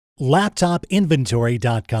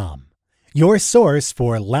LaptopInventory.com, your source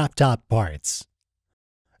for laptop parts.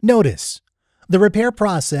 Notice, the repair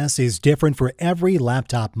process is different for every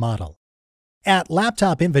laptop model. At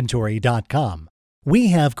LaptopInventory.com, we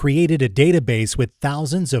have created a database with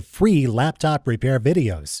thousands of free laptop repair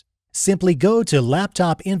videos. Simply go to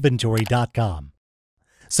LaptopInventory.com,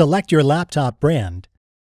 select your laptop brand,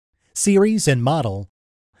 series and model,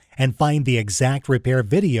 and find the exact repair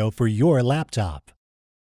video for your laptop.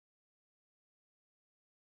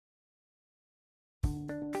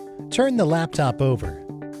 Turn the laptop over.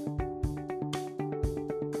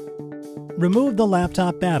 Remove the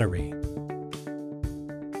laptop battery.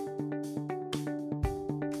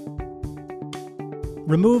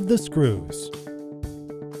 Remove the screws.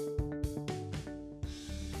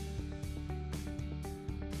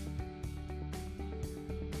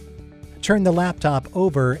 Turn the laptop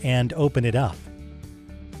over and open it up.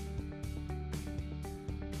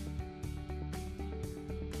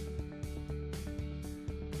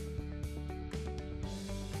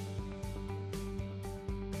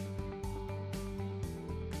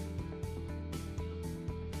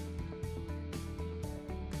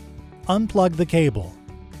 Unplug the cable.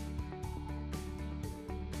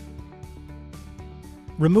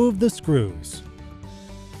 Remove the screws.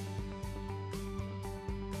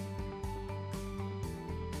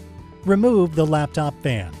 Remove the laptop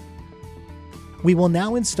fan. We will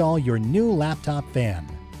now install your new laptop fan.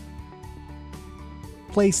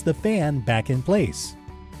 Place the fan back in place.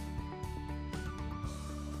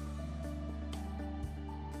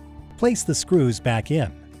 Place the screws back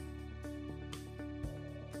in.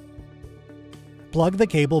 Plug the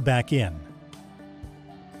cable back in.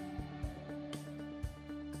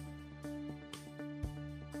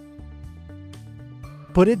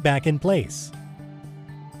 Put it back in place.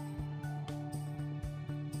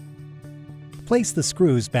 Place the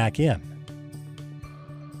screws back in.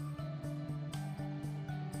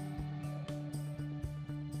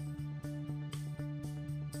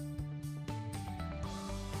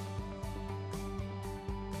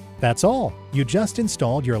 That's all. You just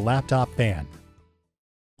installed your laptop fan.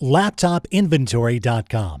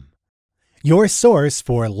 LaptopInventory.com, your source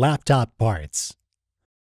for laptop parts.